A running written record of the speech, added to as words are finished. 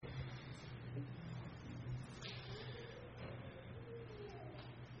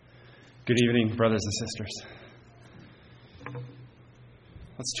Good evening, brothers and sisters.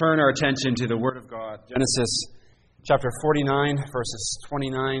 Let's turn our attention to the Word of God. Genesis chapter 49, verses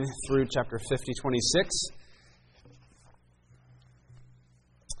 29 through chapter 50, 26.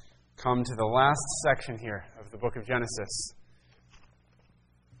 Come to the last section here of the book of Genesis.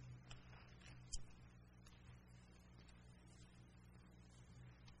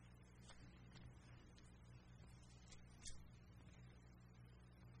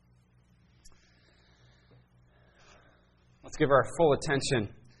 Let's give our full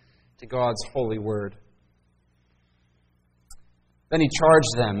attention to God's holy word. Then he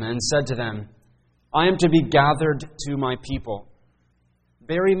charged them and said to them, I am to be gathered to my people.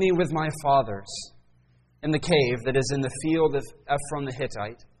 Bury me with my fathers in the cave that is in the field of Ephron the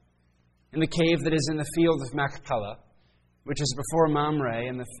Hittite, in the cave that is in the field of Machpelah, which is before Mamre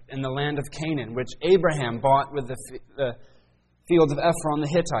in the land of Canaan, which Abraham bought with the field of Ephron the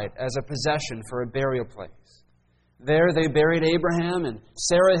Hittite as a possession for a burial place. There they buried Abraham and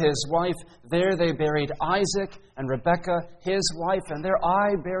Sarah his wife. There they buried Isaac and Rebekah his wife. And there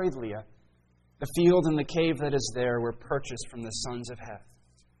I buried Leah. The field and the cave that is there were purchased from the sons of Heth.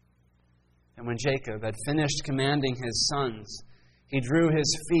 And when Jacob had finished commanding his sons, he drew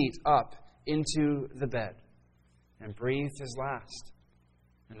his feet up into the bed and breathed his last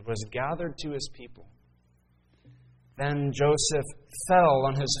and was gathered to his people. Then Joseph fell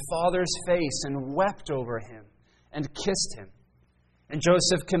on his father's face and wept over him and kissed him. And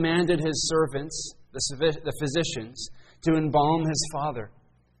Joseph commanded his servants, the physicians, to embalm his father.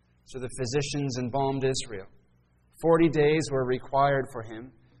 So the physicians embalmed Israel. 40 days were required for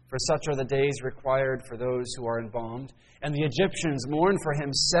him, for such are the days required for those who are embalmed. And the Egyptians mourned for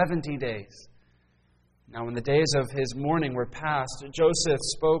him 70 days. Now when the days of his mourning were past, Joseph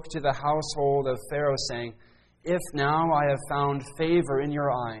spoke to the household of Pharaoh, saying, If now I have found favor in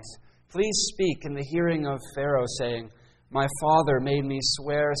your eyes, please speak in the hearing of Pharaoh, saying, My father made me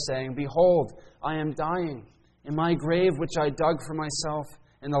swear, saying, Behold, I am dying. In my grave which I dug for myself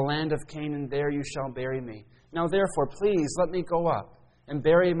in the land of Canaan, there you shall bury me. Now therefore, please let me go up and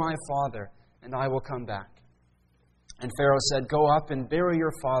bury my father, and I will come back. And Pharaoh said, Go up and bury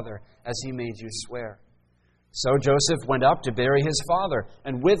your father, as he made you swear. So Joseph went up to bury his father,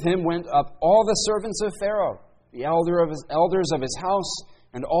 and with him went up all the servants of Pharaoh, the elders of his house,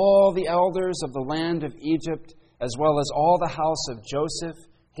 and all the elders of the land of Egypt, as well as all the house of Joseph,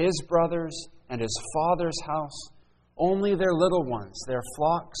 his brothers, and his father's house. Only their little ones, their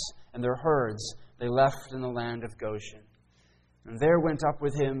flocks and their herds, they left in the land of Goshen. And there went up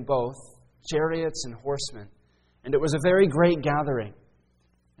with him both chariots and horsemen. And it was a very great gathering.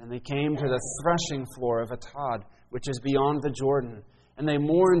 And they came to the threshing floor of Atad, which is beyond the Jordan. And they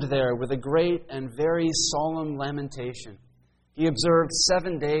mourned there with a great and very solemn lamentation. He observed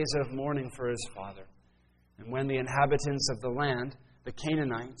 7 days of mourning for his father. And when the inhabitants of the land, the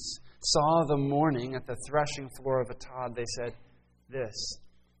Canaanites, saw the mourning at the threshing floor of Atad, they said, This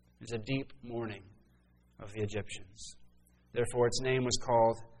is a deep mourning of the Egyptians. Therefore its name was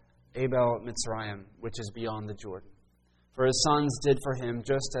called Abel Mitzrayim, which is beyond the Jordan. For his sons did for him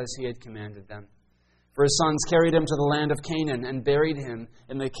just as he had commanded them. For his sons carried him to the land of Canaan and buried him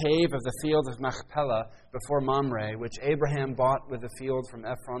in the cave of the field of Machpelah before Mamre, which Abraham bought with the field from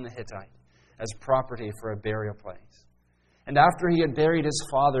Ephron the Hittite, as property for a burial place. And after he had buried his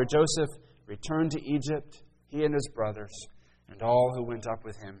father, Joseph returned to Egypt, he and his brothers, and all who went up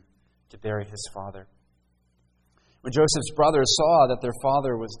with him to bury his father. When Joseph's brothers saw that their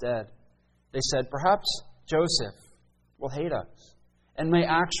father was dead, they said, Perhaps Joseph will hate us and may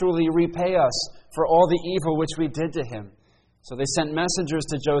actually repay us for all the evil which we did to him. So they sent messengers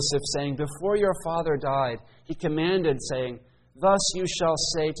to Joseph, saying, Before your father died, he commanded, saying, Thus you shall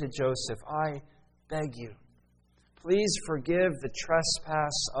say to Joseph, I beg you, please forgive the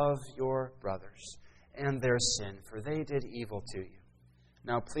trespass of your brothers and their sin, for they did evil to you.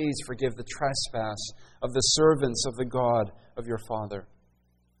 Now please forgive the trespass of the servants of the God of your father.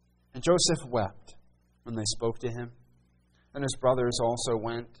 And Joseph wept when they spoke to him. And his brothers also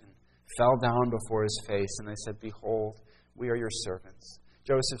went and fell down before his face, and they said, Behold, we are your servants.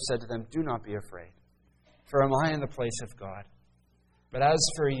 Joseph said to them, Do not be afraid, for am I in the place of God? But as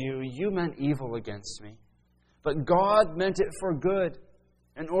for you, you meant evil against me. But God meant it for good,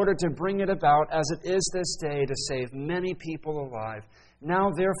 in order to bring it about as it is this day, to save many people alive.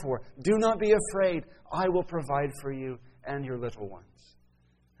 Now therefore, do not be afraid. I will provide for you and your little ones.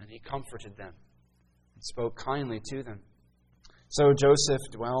 And he comforted them and spoke kindly to them. So Joseph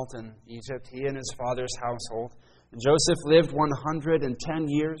dwelt in Egypt, he and his father's household. And Joseph lived 110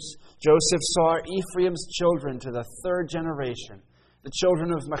 years. Joseph saw Ephraim's children to the third generation. The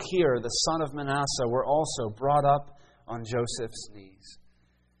children of Machir, the son of Manasseh, were also brought up on Joseph's knees.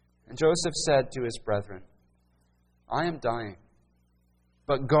 And Joseph said to his brethren, I am dying,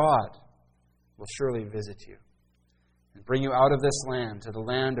 but God will surely visit you and bring you out of this land to the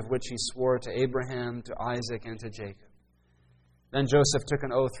land of which he swore to Abraham, to Isaac, and to Jacob. Then Joseph took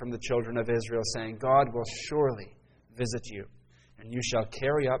an oath from the children of Israel, saying, God will surely visit you, and you shall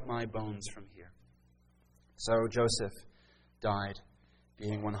carry up my bones from here. So Joseph died,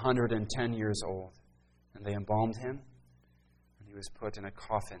 being 110 years old, and they embalmed him, and he was put in a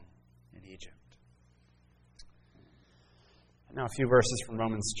coffin in Egypt. And now a few verses from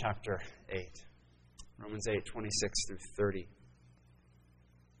Romans chapter 8. Romans 8, 26 through 30.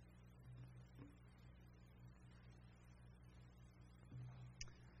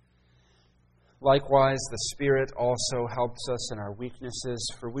 Likewise, the Spirit also helps us in our weaknesses,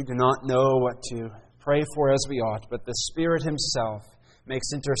 for we do not know what to pray for as we ought, but the Spirit himself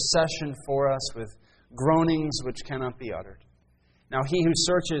makes intercession for us with groanings which cannot be uttered. Now he who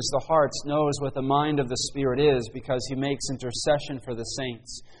searches the hearts knows what the mind of the Spirit is, because he makes intercession for the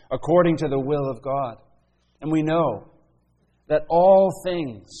saints, according to the will of God. And we know that all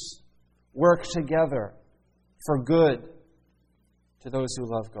things work together for good to those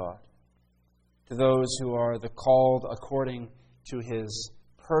who love God, to those who are the called according to his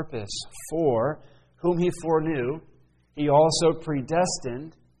purpose. For whom he foreknew, he also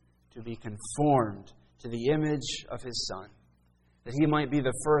predestined to be conformed to the image of his Son, that he might be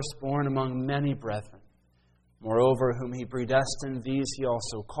the firstborn among many brethren. Moreover, whom he predestined, these he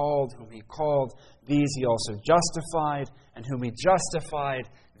also called. Whom he called, these he also justified. And whom he justified,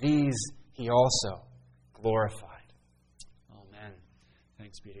 these he also glorified. Amen.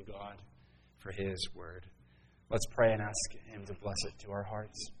 Thanks be to God for his word. Let's pray and ask him to bless it to our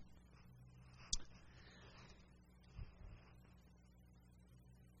hearts.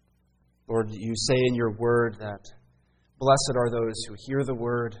 Lord, you say in your word that blessed are those who hear the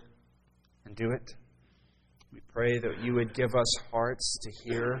word and do it. We pray that you would give us hearts to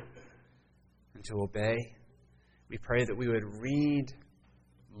hear and to obey. We pray that we would read,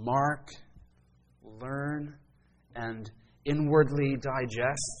 mark, learn, and inwardly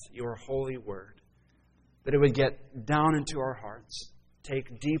digest your holy word. That it would get down into our hearts,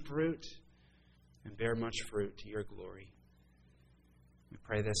 take deep root, and bear much fruit to your glory. We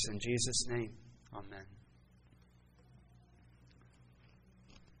pray this in Jesus' name. Amen.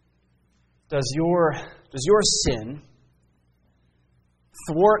 Does your sin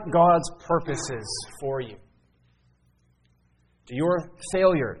thwart God's purposes for you? Do your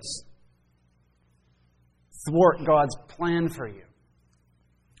failures thwart God's plan for you?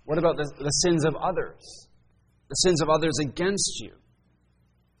 What about the sins of others? The sins of others against you?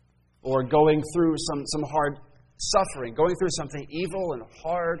 Or going through some hard suffering, going through something evil and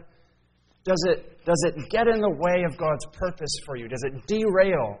hard? Does it get in the way of God's purpose for you? Does it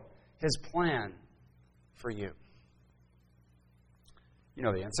derail his plan for you? You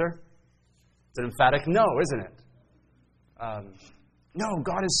know the answer. It's an emphatic no, isn't it? No,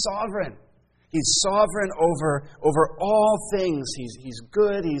 God is sovereign. He's sovereign over all things. He's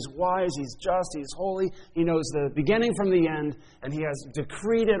good, he's wise, he's just, he's holy. He knows the beginning from the end, and he has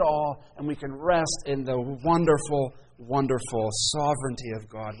decreed it all, and we can rest in the wonderful, wonderful sovereignty of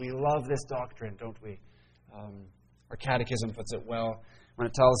God. We love this doctrine, don't we? Our catechism puts it well when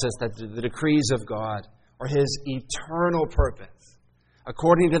it tells us that the decrees of God are his eternal purpose,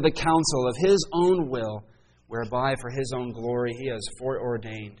 according to the counsel of his own will, whereby for his own glory he has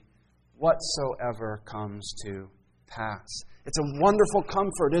foreordained whatsoever comes to pass. It's a wonderful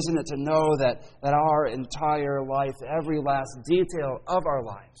comfort, isn't it, to know that our entire life, every last detail of our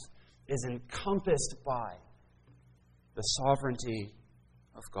lives, is encompassed by the sovereignty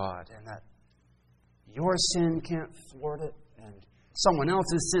of God, and that your sin can't thwart it, and someone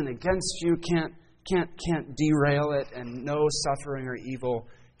else's sin against you can't derail it, and no suffering or evil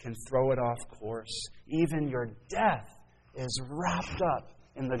can throw it off course. Even your death is wrapped up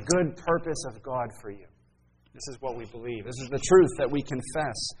in the good purpose of God for you. This is what we believe. This is the truth that we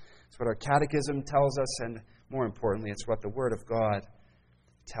confess. It's what our catechism tells us, and more importantly, it's what the Word of God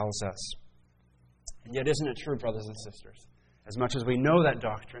tells us. And yet, isn't it true, brothers and sisters, as much as we know that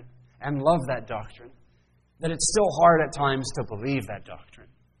doctrine and love that doctrine, that it's still hard at times to believe that doctrine?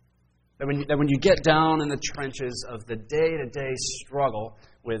 That when you get down in the trenches of the day-to-day struggle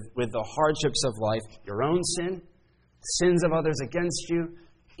with the hardships of life, your own sin, sins of others against you,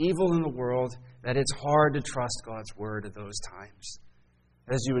 evil in the world, that it's hard to trust God's word at those times.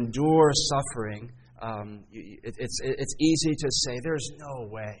 As you endure suffering, it's easy to say, there's no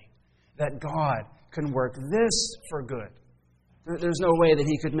way that God can work this for good There's no way that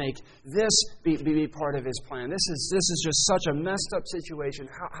he could make this be part of his plan. This is just such a messed up situation.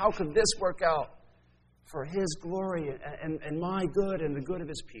 How could this work out for his glory and my good and the good of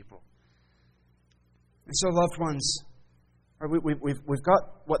his people? And so, loved ones, we've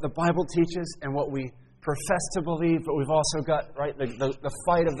got what the Bible teaches and what we profess to believe, but we've also got the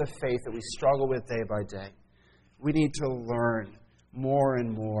fight of the faith that we struggle with day by day. We need to learn more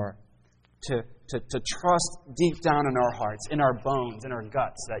and more to trust deep down in our hearts, in our bones, in our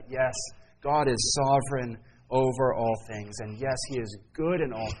guts, that yes, God is sovereign over all things, and yes, He is good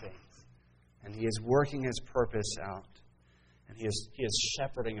in all things, and He is working His purpose out, and He is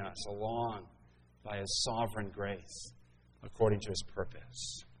shepherding us along by His sovereign grace according to His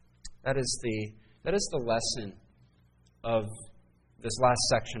purpose. That is the lesson of this last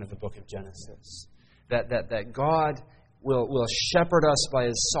section of the book of Genesis. That God will shepherd us by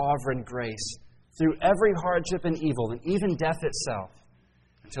His sovereign grace through every hardship and evil, and even death itself,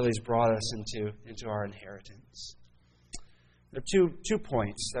 until He's brought us into our inheritance. There are two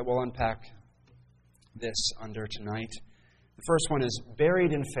points that we'll unpack this under tonight. The first one is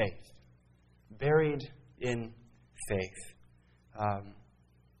buried in faith. Buried in faith.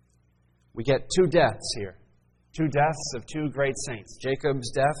 We get two deaths here. Two deaths of two great saints.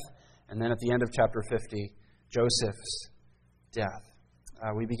 Jacob's death, and then at the end of chapter 50, Joseph's death.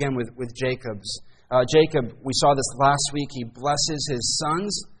 We begin with Jacob's. Jacob, we saw this last week, he blesses his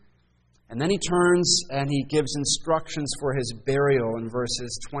sons, and then he turns and he gives instructions for his burial in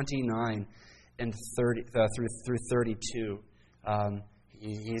verses 29 and 30 through 32.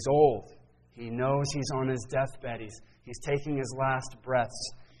 He's old. He knows he's on his deathbed. He's taking his last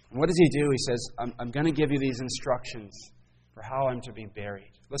breaths. And what does he do? He says, I'm going to give you these instructions for how I'm to be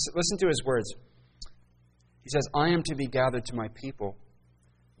buried. Listen to his words. He says, I am to be gathered to my people.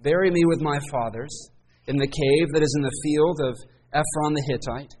 Bury me with my fathers in the cave that is in the field of Ephron the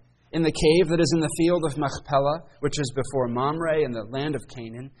Hittite, in the cave that is in the field of Machpelah, which is before Mamre in the land of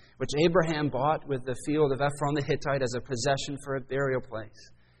Canaan, which Abraham bought with the field of Ephron the Hittite as a possession for a burial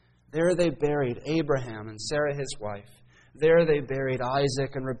place. There they buried Abraham and Sarah his wife. There they buried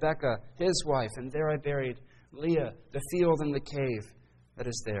Isaac and Rebekah his wife. And there I buried Leah. The field and the cave that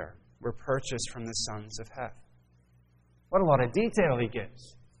is there were purchased from the sons of Heth. What a lot of detail he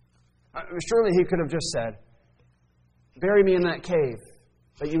gives. Surely he could have just said, bury me in that cave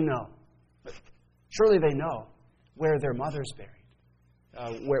that you know. But surely they know where their mother's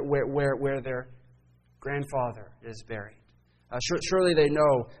buried, where their grandfather is buried. Surely they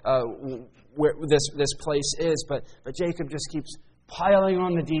know where this place is, but Jacob just keeps piling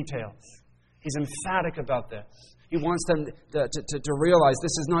on the details. He's emphatic about this. He wants them to realize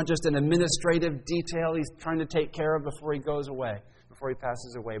this is not just an administrative detail he's trying to take care of before he goes away, before he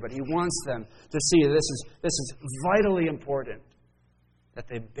passes away, but he wants them to see this is vitally important, that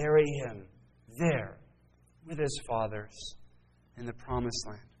they bury him there with his fathers in the promised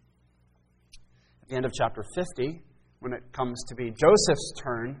land. At the end of chapter 50, when it comes to be Joseph's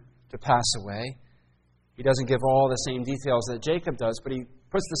turn to pass away, he doesn't give all the same details that Jacob does, but he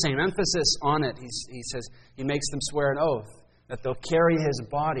puts the same emphasis on it. He says he makes them swear an oath that they'll carry his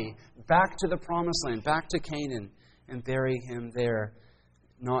body back to the promised land, back to Canaan, and bury him there,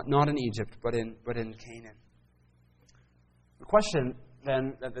 not in Egypt, but in Canaan. The question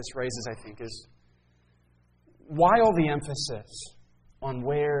then that this raises, I think, is why all the emphasis on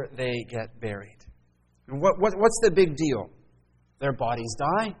where they get buried? And what's the big deal? Their bodies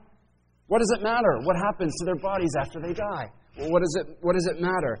die? What does it matter? What happens to their bodies after they die? What does it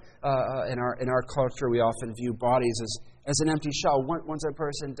matter? In our culture, we often view bodies as an empty shell. Once a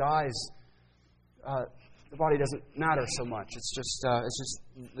person dies, the body doesn't matter so much. It's just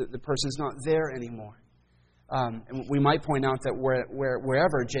the person's not there anymore. And we might point out that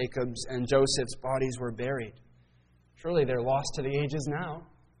wherever Jacob's and Joseph's bodies were buried, surely they're lost to the ages now.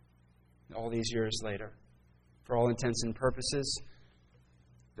 All these years later, for all intents and purposes,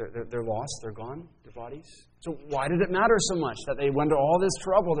 they're lost, they're gone, their bodies. So why did it matter so much that they went to all this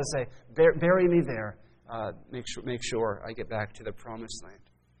trouble to say, bury me there, make sure I get back to the promised land?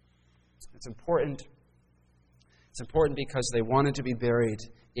 It's important. It's important because they wanted to be buried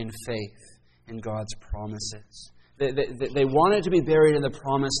in faith in God's promises. They wanted to be buried in the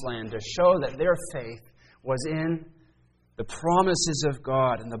promised land to show that their faith was in the promises of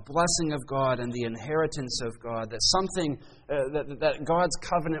God and the blessing of God and the inheritance of God, that something, that God's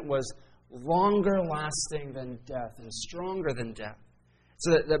covenant was longer lasting than death and stronger than death.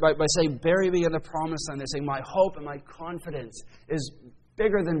 So that by saying, bury me in the promised land, they're saying, my hope and my confidence is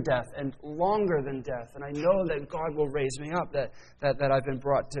bigger than death and longer than death. And I know that God will raise me up, that I've been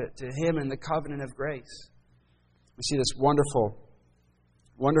brought to Him in the covenant of grace. We see this wonderful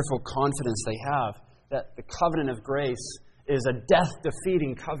confidence they have that the covenant of grace is a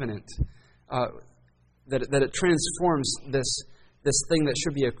death-defeating covenant, that it transforms this thing that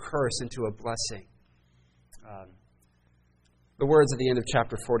should be a curse into a blessing. The words at the end of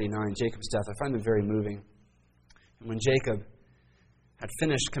chapter 49, Jacob's death, I find them very moving. And when Jacob had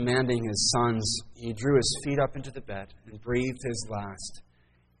finished commanding his sons, he drew his feet up into the bed and breathed his last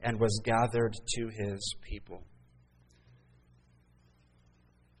and was gathered to his people.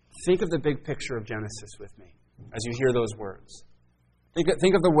 Think of the big picture of Genesis with me as you hear those words.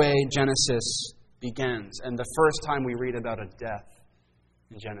 Think of the way Genesis begins and the first time we read about a death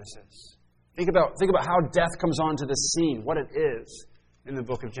in Genesis. Think about how death comes onto the scene, what it is in the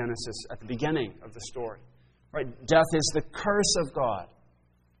book of Genesis at the beginning of the story. Right? Death is the curse of God.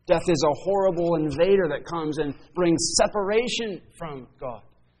 Death is a horrible invader that comes and brings separation from God.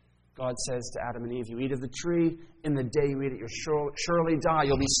 God says to Adam and Eve, you eat of the tree, in the day you eat it, you'll surely die.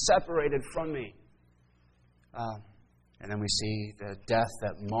 You'll be separated from me. And then we see the death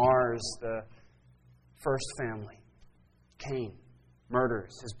that mars the first family. Cain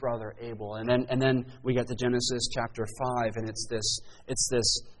murders his brother Abel, and then we get to Genesis chapter 5, and it's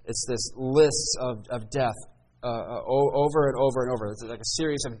this list of death over and over and over. It's like a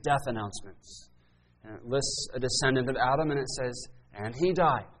series of death announcements. And it lists a descendant of Adam, and it says, and he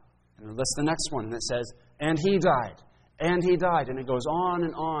died. And it lists the next one, and it says, and he died, and he died, and it goes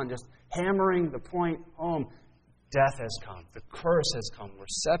on, just hammering the point home. Death has come. The curse has come. We're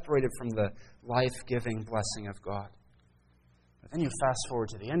separated from the life-giving blessing of God. But then you fast forward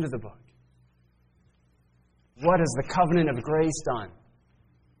to the end of the book. What has the covenant of grace done?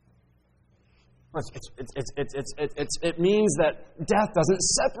 It means that death doesn't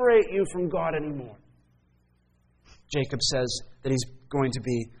separate you from God anymore. Jacob says that he's going to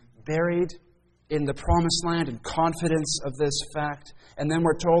be buried in the promised land in confidence of this fact. And then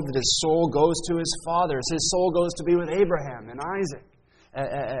we're told that his soul goes to his fathers. His soul goes to be with Abraham and Isaac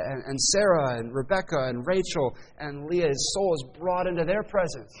and Sarah and Rebekah and Rachel and Leah. His soul is brought into their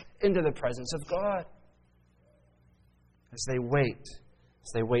presence, into the presence of God. As they wait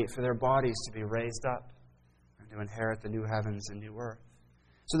for their bodies to be raised up and to inherit the new heavens and new earth.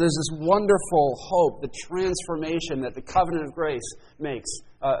 So there's this wonderful hope, the transformation that the covenant of grace makes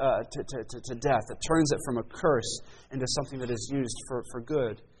to death. It turns it from a curse into something that is used for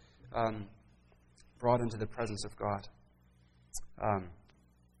good, brought into the presence of God.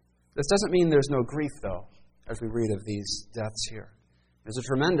 This doesn't mean there's no grief, though, as we read of these deaths here. There's a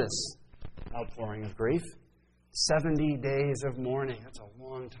tremendous outpouring of grief. 70 days of mourning. That's a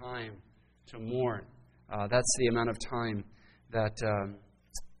long time to mourn. That's the amount of time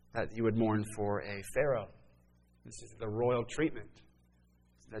that you would mourn for a pharaoh. This is the royal treatment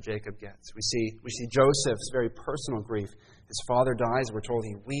that Jacob gets. We see Joseph's very personal grief. His father dies. We're told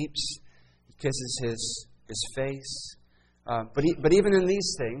he weeps. He kisses his face. But even in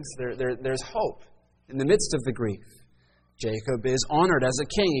these things, there's hope in the midst of the grief. Jacob is honored as a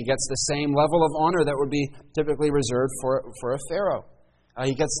king. He gets the same level of honor that would be typically reserved for a pharaoh.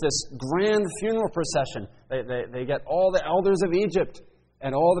 He gets this grand funeral procession. They get all the elders of Egypt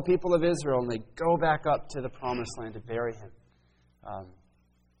and all the people of Israel, and they go back up to the promised land to bury him. I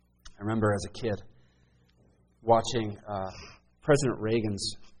remember as a kid watching President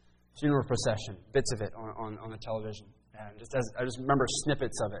Reagan's funeral procession, bits of it on the television. And I just remember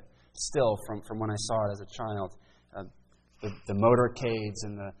snippets of it still from when I saw it as a child. The motorcades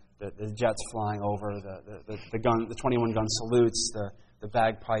and the jets flying over, the 21-gun salutes, the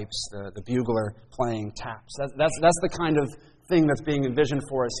bagpipes, the bugler playing taps. That's the kind of thing that's being envisioned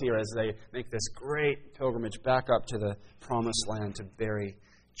for us here as they make this great pilgrimage back up to the promised land to bury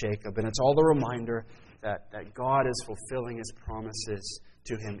Jacob. And it's all the reminder that God is fulfilling His promises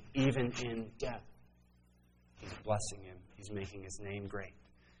to him even in death. He's blessing him. He's making His name great.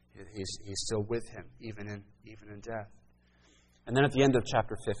 He's still with him even in death. And then at the end of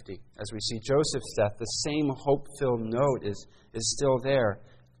chapter 50, as we see Joseph's death, the same hope-filled note is still there.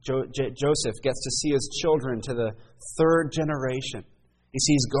 Joseph gets to see his children to the third generation. He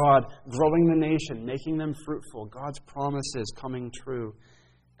sees God growing the nation, making them fruitful, God's promises coming true.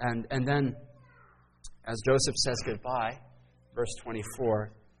 And then, as Joseph says goodbye, verse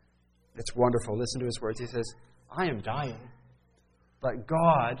 24, it's wonderful. Listen to his words. He says, I am dying, but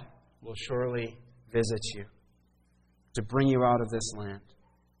God will surely visit you to bring you out of this land.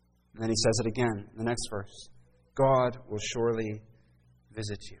 And then he says it again in the next verse. God will surely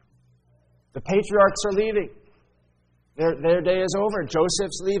visit you. The patriarchs are leaving. Their day is over.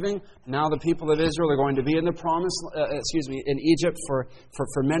 Joseph's leaving. Now the people of Israel are going to be in the in Egypt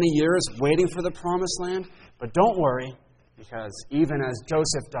for many years, waiting for the promised land. But don't worry, because even as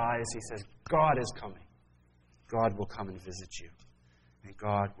Joseph dies, he says, God is coming. God will come and visit you. And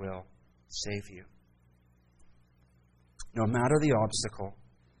God will save you. No matter the obstacle,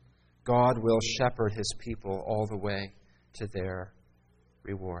 God will shepherd His people all the way to their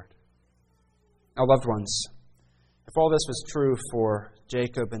reward. Now, loved ones, if all this was true for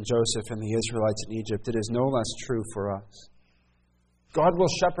Jacob and Joseph and the Israelites in Egypt, it is no less true for us. God will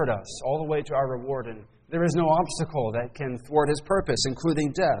shepherd us all the way to our reward, and there is no obstacle that can thwart His purpose,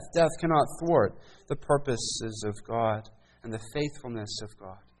 including death. Death cannot thwart the purposes of God and the faithfulness of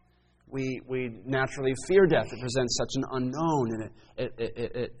God. We naturally fear death. It presents such an unknown, and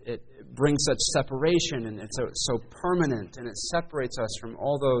it brings such separation, and it's so permanent, and it separates us from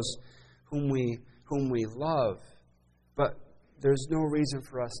all those whom we love. But there's no reason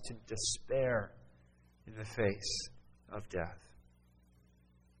for us to despair in the face of death.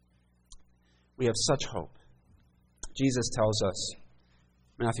 We have such hope. Jesus tells us,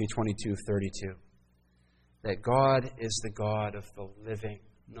 Matthew 22:32, that God is the God of the living,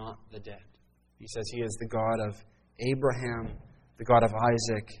 not the dead. He says He is the God of Abraham, the God of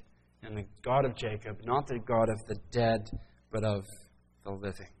Isaac, and the God of Jacob, not the God of the dead, but of the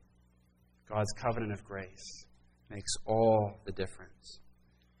living. God's covenant of grace makes all the difference.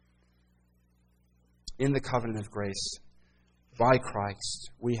 In the covenant of grace, by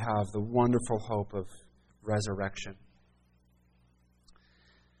Christ, we have the wonderful hope of resurrection.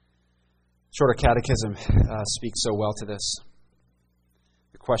 Shorter Catechism speaks so well to this.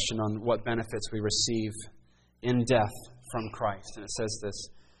 The question on what benefits we receive in death from Christ. And it says this: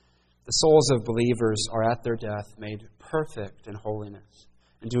 the souls of believers are at their death made perfect in holiness,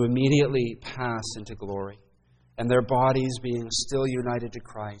 and do immediately pass into glory. And their bodies, being still united to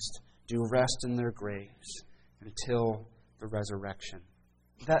Christ, do rest in their graves until the resurrection.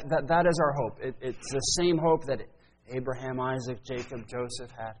 That is our hope. It's the same hope that Abraham, Isaac, Jacob, Joseph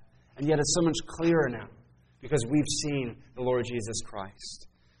had. And yet it's so much clearer now, because we've seen the Lord Jesus Christ,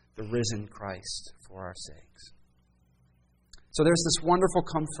 the risen Christ, for our sakes. So there's this wonderful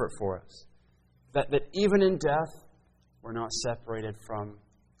comfort for us, that even in death, we're not separated from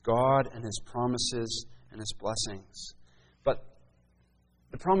God and His promises and His blessings. But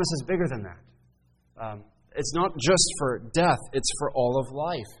the promise is bigger than that. It's not just for death, it's for all of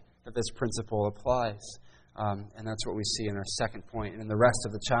life that this principle applies. And that's what we see in our second point and in the rest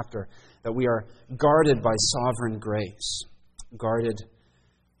of the chapter, that we are guarded by sovereign grace. Guarded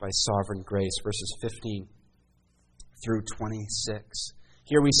by sovereign grace, verses 15 through 26.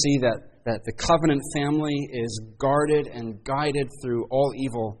 Here we see that the covenant family is guarded and guided through all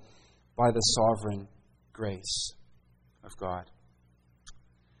evil by the sovereign grace of God.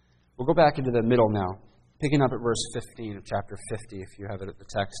 We'll go back into the middle now, picking up at verse 15 of chapter 50, if you have it at the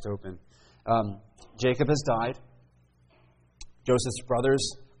text open. Jacob has died. Joseph's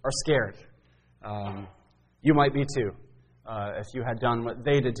brothers are scared. You might be too, if you had done what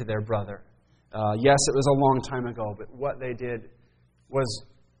they did to their brother. Yes, it was a long time ago, but what they did was,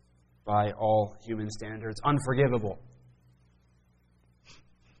 by all human standards, unforgivable.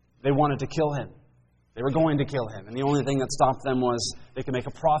 They wanted to kill him. They were going to kill him. And the only thing that stopped them was they could make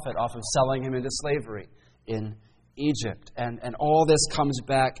a profit off of selling him into slavery in Egypt. And all this comes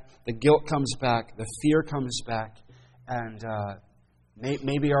back. The guilt comes back. The fear comes back. And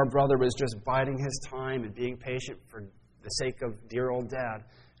maybe our brother was just biding his time and being patient for the sake of dear old Dad.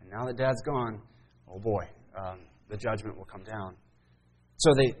 And now that Dad's gone, oh boy, the judgment will come down.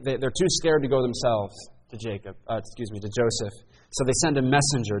 So they're too scared to go themselves to Joseph. So they send a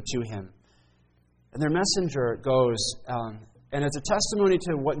messenger to him. And their messenger goes, and it's a testimony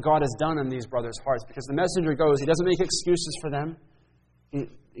to what God has done in these brothers' hearts, because the messenger goes, he doesn't make excuses for them.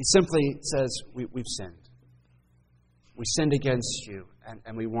 He simply says, we've sinned. We sinned against you,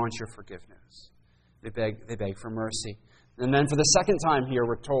 and we want your forgiveness. They beg for mercy. And then for the second time here,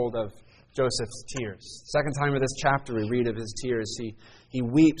 we're told of Joseph's tears. Second time of this chapter, we read of his tears. He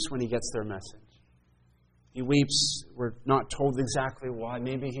weeps when he gets their message. He weeps. We're not told exactly why.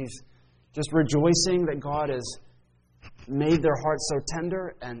 Maybe he's just rejoicing that God has made their hearts so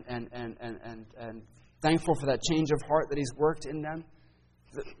tender and thankful for that change of heart that He's worked in them.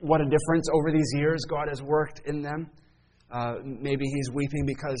 What a difference over these years God has worked in them. Maybe he's weeping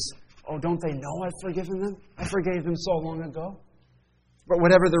because, oh, don't they know I've forgiven them? I forgave them so long ago. But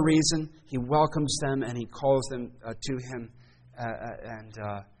whatever the reason, he welcomes them and he calls them to him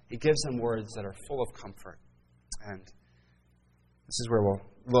and he gives them words that are full of comfort. And this is where we'll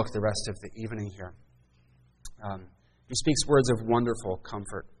look the rest of the evening here. He speaks words of wonderful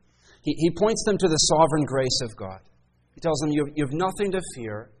comfort. He points them to the sovereign grace of God. He tells them, you have nothing to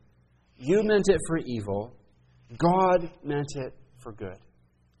fear. You meant it for evil. God meant it for good.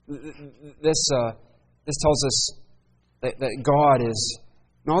 This tells us that God is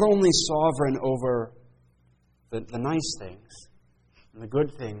not only sovereign over the nice things and the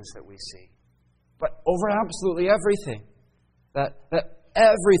good things that we see, but over absolutely everything. That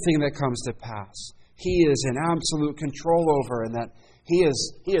everything that comes to pass, He is in absolute control over, and that He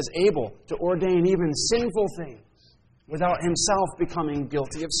is able to ordain even sinful things without Himself becoming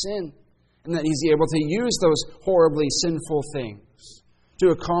guilty of sin. And that He's able to use those horribly sinful things to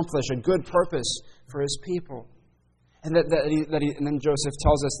accomplish a good purpose for His people. And and then Joseph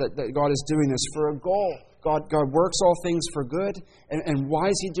tells us that God is doing this for a goal. God works all things for good. And why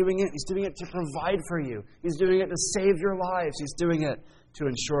is He doing it? He's doing it to provide for you. He's doing it to save your lives. He's doing it to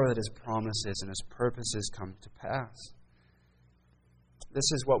ensure that His promises and His purposes come to pass.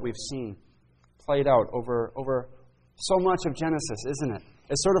 This is what we've seen played out over so much of Genesis, isn't it?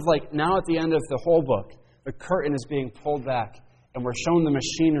 It's sort of like now at the end of the whole book, the curtain is being pulled back and we're shown the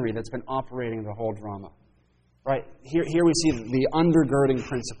machinery that's been operating the whole drama. Right? Here we see the undergirding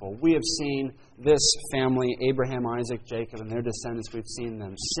principle. We have seen this family, Abraham, Isaac, Jacob, and their descendants. We've seen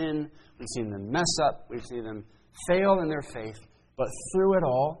them sin. We've seen them mess up. We've seen them fail in their faith. But through it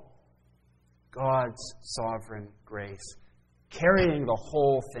all, God's sovereign grace, carrying the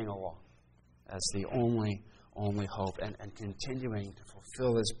whole thing along as the only hope, and continuing to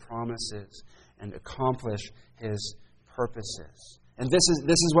fulfill His promises and accomplish His purposes. And this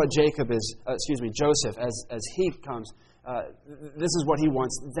is what Joseph, as he comes, this is what he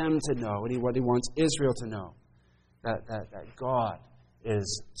wants them to know, and what he wants Israel to know, that God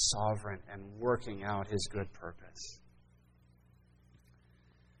is sovereign and working out His good purpose.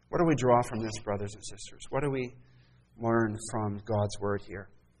 What do we draw from this, brothers and sisters? What do we learn from God's word here?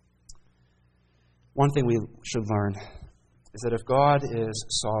 One thing we should learn is that if God is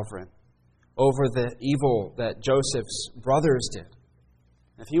sovereign over the evil that Joseph's brothers did,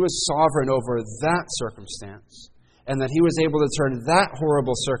 if He was sovereign over that circumstance, and that He was able to turn that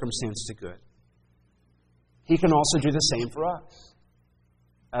horrible circumstance to good, He can also do the same for us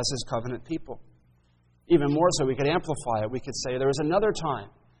as His covenant people. Even more so, we could amplify it. We could say there was another time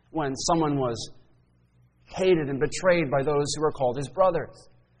when someone was hated and betrayed by those who were called His brothers,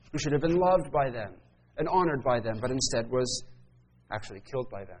 who should have been loved by them and honored by them, but instead was actually killed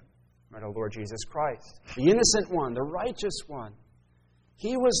by them. Right, our Lord Jesus Christ, the innocent one, the righteous one.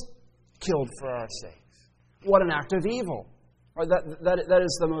 He was killed for our sakes. What an act of evil. Right, that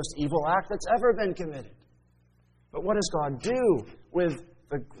is the most evil act that's ever been committed. But what does God do with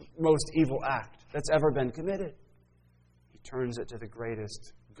the most evil act that's ever been committed? He turns it to the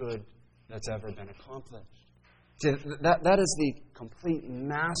greatest good that's ever been accomplished. That is the complete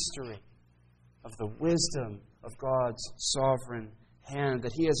mastery of the wisdom of God's sovereign hand,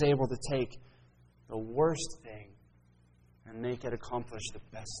 that He is able to take the worst thing and make it accomplish the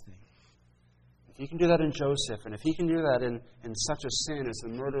best thing. If He can do that in Joseph, and if He can do that in such a sin as the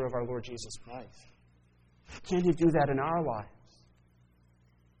murder of our Lord Jesus Christ, can He do that in our lives?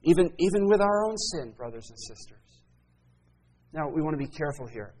 Even with our own sin, brothers and sisters. Now, we want to be careful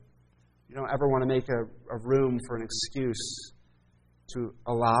here. You don't ever want to make a room for an excuse to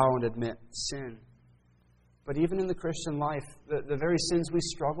allow and admit sin. But even in the Christian life, the very sins we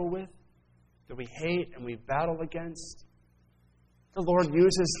struggle with, that we hate and we battle against, the Lord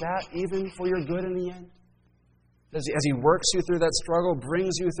uses that even for your good in the end. As He works you through that struggle,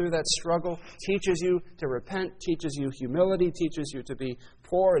 brings you through that struggle, teaches you to repent, teaches you humility, teaches you to be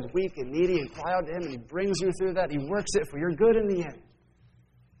poor and weak and needy and cry out to Him, and He brings you through that. He works it for your good in the end.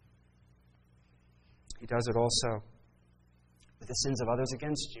 He does it also with the sins of others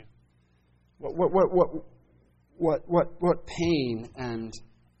against you. What pain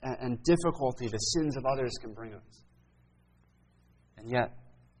and difficulty the sins of others can bring us. And yet,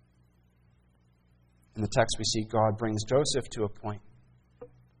 in the text we see God brings Joseph to a point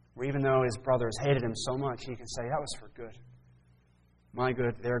where even though his brothers hated him so much, he can say, that was for good. My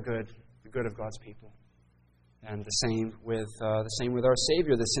good, their good, the good of God's people. And the same with our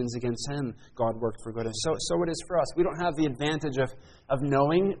Savior. The sins against Him, God worked for good. And so it is for us. We don't have the advantage of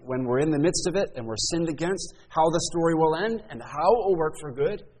knowing when we're in the midst of it and we're sinned against how the story will end and how it will work for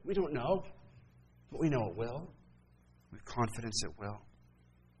good. We don't know. But we know it will. With confidence it will.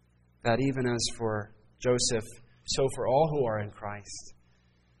 That even as for Joseph, so for all who are in Christ,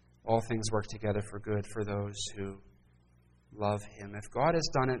 all things work together for good for those who love Him. If God has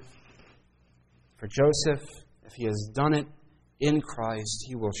done it for Joseph, if He has done it in Christ,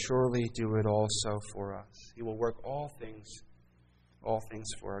 He will surely do it also for us. He will work all things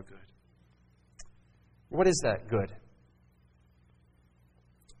for our good. What is that good?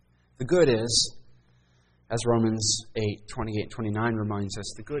 The good is, as Romans 8:28-29 reminds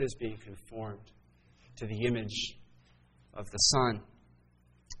us, the good is being conformed to the image of the Son.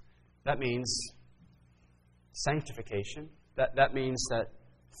 That means sanctification. That means that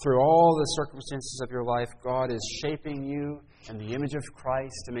through all the circumstances of your life, God is shaping you in the image of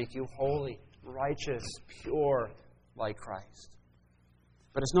Christ to make you holy, righteous, pure like Christ.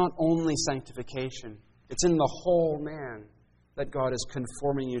 But it's not only sanctification. It's in the whole man that God is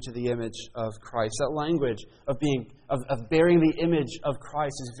conforming you to the image of Christ. That language of bearing the image of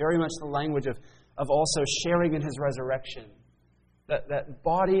Christ is very much the language of also sharing in His resurrection. That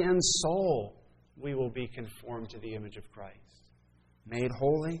body and soul we will be conformed to the image of Christ. Made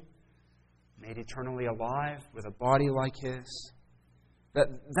holy, made eternally alive with a body like His.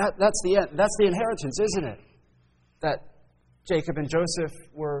 That's the inheritance, isn't it? That Jacob and Joseph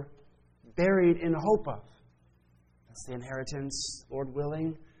were buried in hope of. That's the inheritance, Lord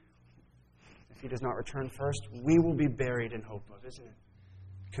willing. If He does not return first, we will be buried in hope of, isn't it?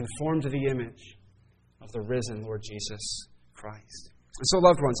 Conformed to the image of the risen Lord Jesus Christ. And so,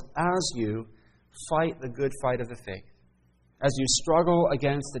 loved ones, as you fight the good fight of the faith, as you struggle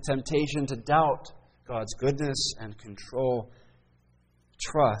against the temptation to doubt God's goodness and control,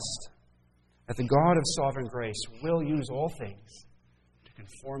 trust that the God of sovereign grace will use all things to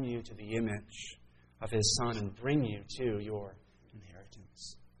conform you to the image of His Son and bring you to your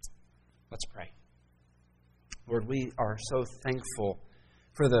inheritance. Let's pray. Lord, we are so thankful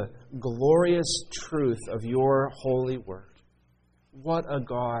for the glorious truth of your holy word. What a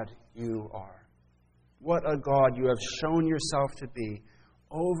God you are. What a God you have shown yourself to be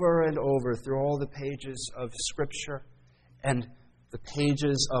over and over through all the pages of Scripture and the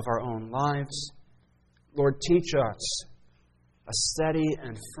pages of our own lives. Lord, teach us a steady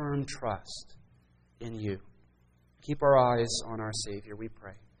and firm trust in you. Keep our eyes on our Savior, we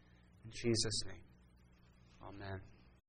pray. In Jesus' name, amen.